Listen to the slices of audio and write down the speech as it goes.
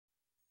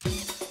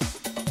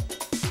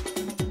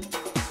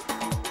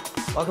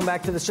Welcome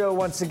back to the show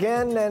once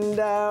again, and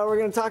we're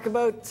going to talk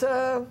about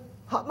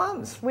hot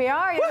moms. We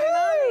are,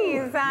 Yummy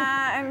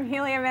Mommies.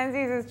 Amelia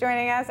Menzies is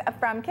joining us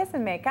from Kiss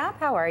and Makeup.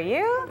 How are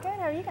you? Good, how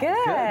are you guys?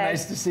 Good.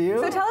 Nice to see you.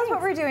 So tell us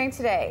what we're doing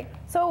today.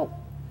 So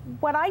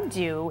what I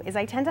do is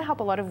I tend to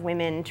help a lot of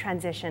women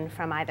transition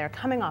from either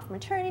coming off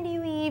maternity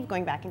leave,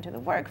 going back into the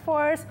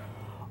workforce,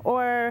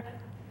 or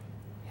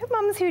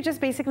moms who just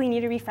basically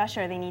need a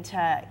refresher. They need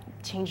to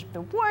change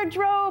the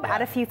wardrobe,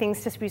 add a few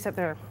things to spruce up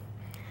their,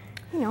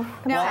 Now,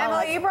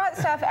 Emily, you brought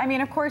stuff. I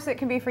mean, of course, it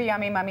can be for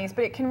yummy mummies,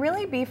 but it can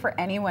really be for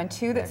anyone,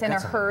 too, that's in a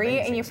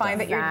hurry and you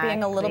find that you're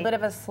being a little bit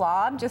of a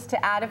slob, just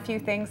to add a few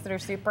things that are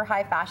super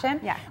high fashion.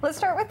 Yeah. Let's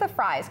start with the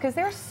fries, because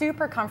they're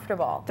super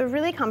comfortable. They're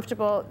really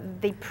comfortable.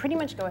 They pretty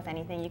much go with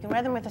anything. You can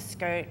wear them with a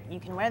skirt. You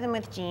can wear them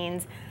with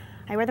jeans.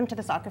 I wear them to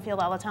the soccer field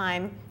all the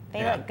time.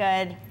 They look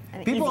good.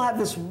 And People easy. have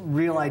this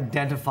real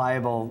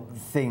identifiable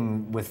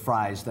thing with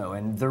fries, though,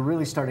 and they're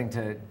really starting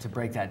to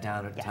break that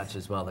down a touch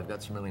as well. They've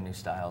got some really new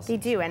styles. They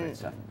do, and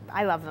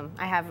I love them.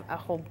 I have a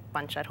whole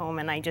bunch at home,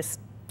 and I just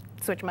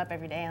switch them up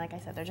every day. And like I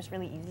said, they're just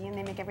really easy, and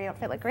they make every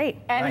outfit look great.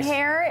 And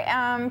hair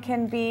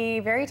can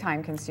be very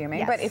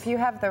time-consuming, but if you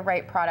have the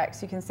right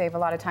products, you can save a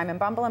lot of time. And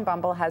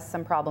Bumble has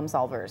some problem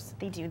solvers.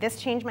 They do. This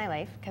changed my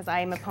life because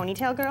I'm a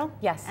ponytail girl.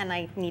 Yes. And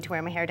I need to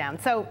wear my hair down.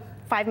 So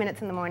 5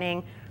 minutes in the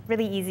morning,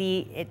 really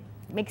easy. It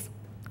makes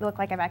it look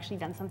like I've actually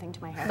done something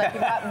to my hair. Like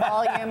you've got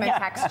volume and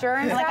texture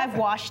and like stuff. I've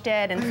washed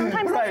it, and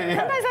sometimes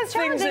that's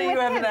challenging. Things that you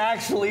haven't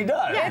actually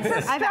done. Yeah,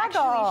 it's a I've actually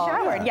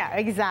showered. Yeah,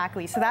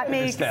 exactly. So that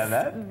makes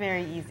it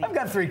very easy. I've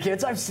got 3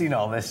 kids. I've seen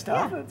all this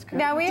stuff. That's good.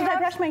 Now Did I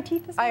brush my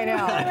teeth this morning? I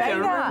know. I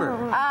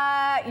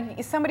can't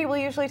remember. Somebody will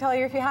usually tell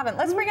you if you haven't.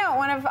 Let's bring out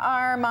one of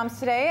our moms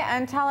today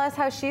and tell us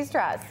how she's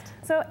dressed.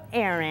 So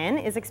Erin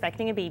is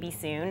expecting a baby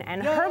soon,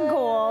 and her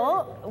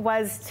goal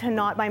was to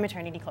not buy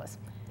maternity clothes.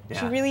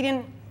 She really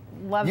didn't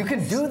love You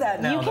can do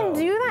that now. You can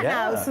do that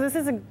now. So this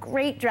is a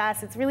great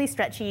dress. It's really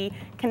stretchy.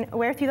 Can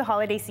wear through the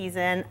holiday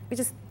season. We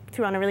just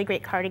threw on a really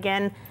great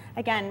cardigan.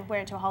 Again, wear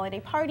it to a holiday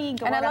party.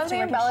 Go and out I love after the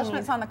work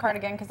embellishments on the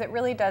cardigan because it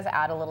really does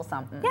add a little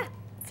something. Yeah,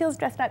 feels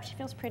dressed up. She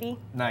feels pretty.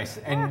 Nice.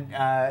 And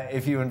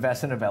if you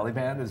invest in a belly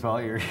band as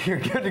well, you're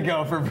good to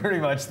go for pretty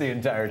much the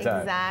entire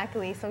time.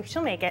 Exactly. So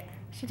she'll make it.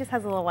 She just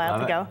has a little while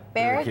to go.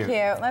 Very cute.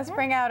 Let's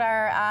bring out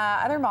our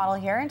other model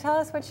here and tell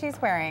us what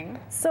she's wearing.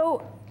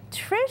 So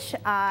Trish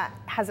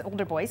has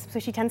older boys, so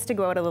she tends to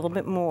go out a little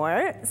bit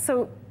more.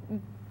 So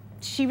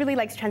she really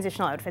likes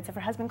transitional outfits. If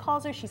her husband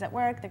calls her, she's at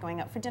work, they're going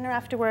out for dinner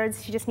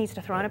afterwards, she just needs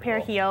to throw on a pair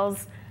of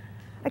heels,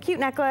 a cute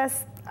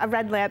necklace, a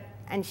red lip,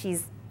 and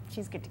she's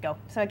good to go.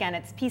 So again,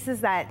 it's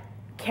pieces that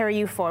carry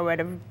you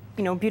forward.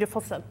 A beautiful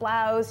silk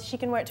blouse. She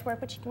can wear it to work,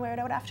 but she can wear it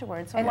out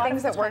afterwards. So and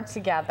things that work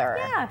together.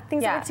 Yeah,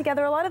 things that work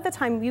together. A lot of the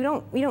time, we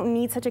don't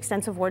need such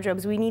extensive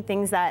wardrobes. We need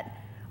things that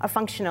are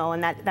functional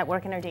and that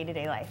work in our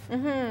day-to-day life.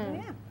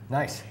 Yeah.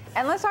 Nice.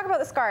 And let's talk about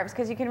the scarves,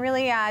 because you can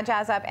really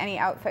jazz up any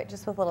outfit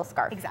just with a little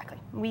scarf. Exactly.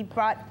 We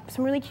brought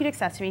some really cute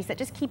accessories that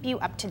just keep you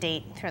up to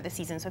date throughout the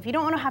season. So if you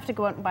don't want to have to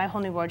go out and buy a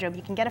whole new wardrobe,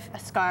 you can get a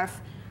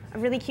scarf, a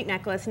really cute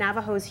necklace.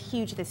 Navajo's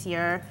huge this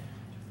year.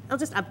 It'll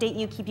just update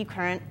you, keep you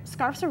current.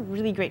 Scarves are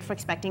really great for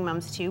expecting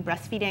moms too.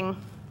 Breastfeeding,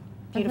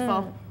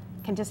 beautiful.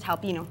 Can just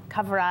help,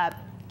 cover up,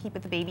 keep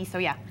with the baby. So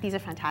yeah, these are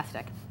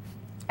fantastic.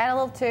 And a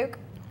little toque.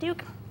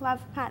 Duke, love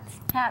hats.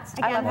 Hats.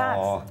 Again, I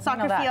love hats.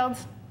 Soccer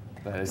fields.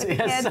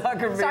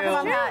 Soccer fields,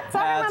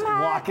 hats,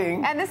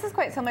 walking. And this is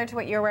quite similar to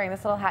what you're wearing,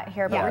 this little hat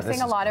here, but we're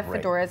seeing a lot of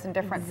fedoras in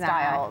different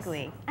styles.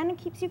 And it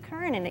keeps you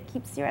current, and it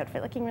keeps your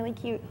outfit looking really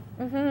cute.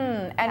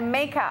 And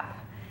makeup.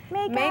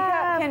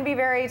 Makeup can be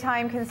very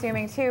time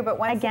consuming too, but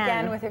once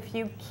again, with a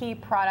few key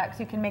products,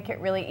 you can make it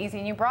really easy.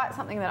 And you brought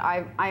something that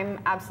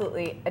I'm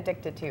absolutely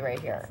addicted to right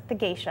here. The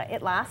geisha.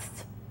 It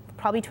lasts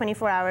probably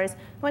 24 hours.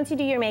 Once you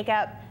do your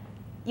makeup,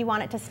 you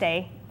want it to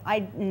stay.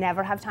 I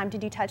never have time to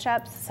do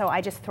touch-ups, so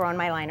I just throw on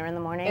my liner in the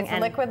morning. It's a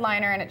liquid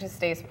liner and it just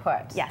stays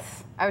put.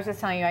 Yes. I was just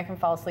telling you I can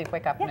fall asleep,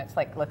 wake up, and it's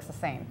like looks the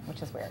same,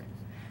 which is weird.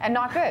 And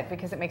not good,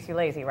 because it makes you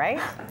lazy,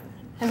 right?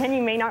 And then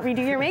you may not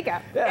redo your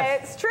makeup.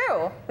 It's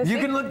true. You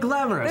can look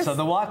glamorous on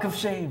the walk of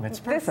shame.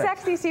 It's perfect. The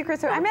sexy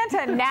secret. I meant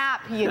to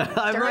nap, you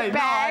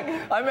dirtbag.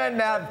 No, I meant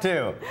nap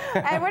too.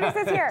 And what is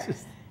this here?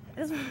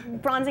 This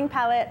bronzing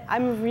palette.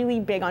 I'm really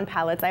big on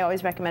palettes. I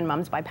always recommend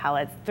moms buy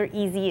palettes. They're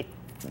easy.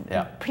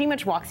 It pretty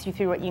much walks you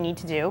through what you need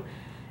to do.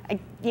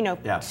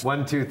 Yeah,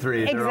 1, 2,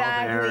 3. They're all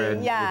there, and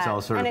it's all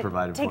sort of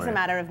provided for you. It takes a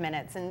matter of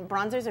minutes, and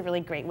bronzer's a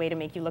really great way to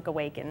make you look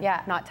awake and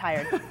not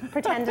tired.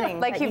 Pretending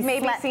like you've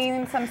maybe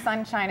seen some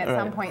sunshine at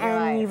some point in your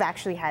life. And you've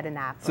actually had a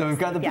nap. So we've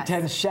got the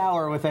pretend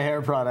shower with the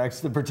hair products,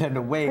 the pretend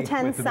awake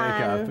with the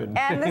makeup.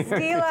 And the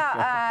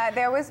Stila,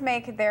 they always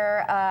make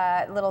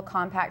their little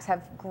compacts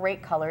have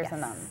great colors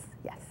in them.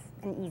 Yes,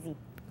 and easy.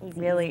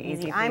 Really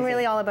easy. I'm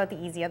really all about the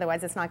easy,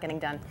 otherwise it's not getting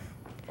done.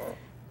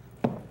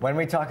 When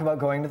we talk about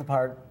going to the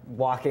park,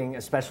 walking,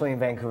 especially in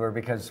Vancouver,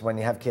 because when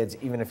you have kids,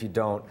 even if you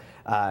don't,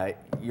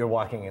 you're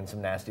walking in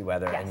some nasty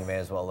weather, and you may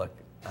as well look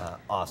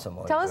awesome.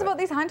 Tell us about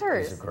these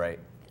hunters. These are great.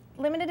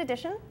 Limited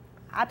edition,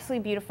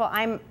 absolutely beautiful.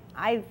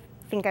 I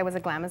think I was a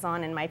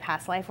glamazon in my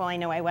past life. Well, I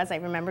know I was. I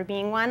remember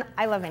being one.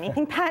 I love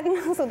anything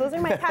patent, so those are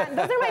my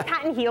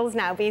patent heels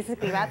now.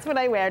 Basically, that's what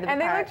I wear to the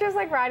park. And they look just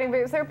like riding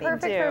boots. They're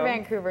perfect for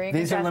Vancouver. You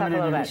these can are dress up a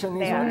limited little edition.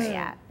 bit. These ones?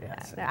 Yeah.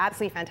 Yes. They're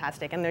absolutely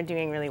fantastic, and they're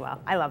doing really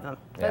well. I love them.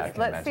 Yeah,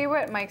 let's see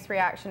what Mike's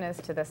reaction is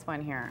to this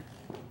one here.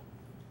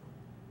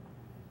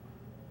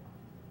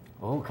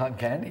 Oh, cotton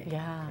candy.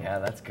 Yeah. Yeah,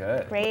 that's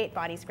good. Great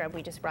body scrub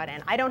we just brought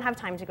in. I don't have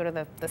time to go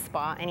to the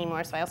spa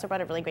anymore, so I also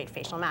brought a really great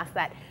facial mask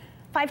that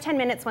 5-10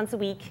 minutes once a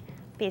week.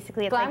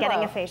 Basically, it's like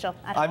getting a facial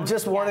at home. I'm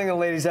just warning the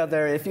ladies out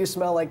there, if you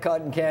smell like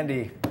cotton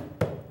candy,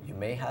 you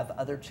may have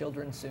other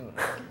children soon.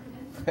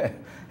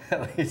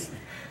 At least.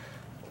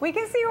 We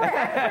can see where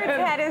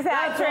Eckford's head is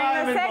at during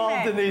the segment.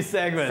 Involved in these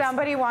segments.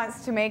 Somebody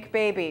wants to make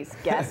babies.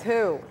 Guess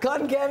who?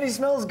 Cotton candy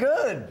smells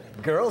good.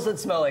 Girls that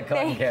smell like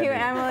cotton candy. Thank you,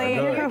 Emily.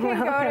 You can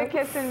go to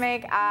Kiss and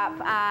Make Up.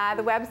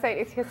 The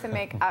website is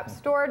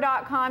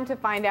kissandmakeupstore.com to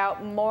find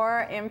out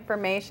more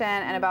information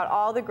and about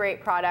all the great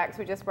products.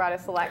 We just brought a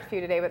select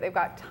few today, but they've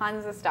got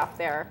tons of stuff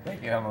there.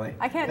 Thank you, Emily.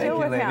 I can't deal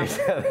with him.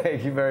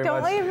 Thank you very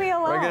much. Don't leave me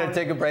alone. We're going to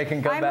take a break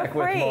and come back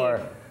with afraid.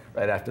 more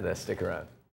right after this. Stick around.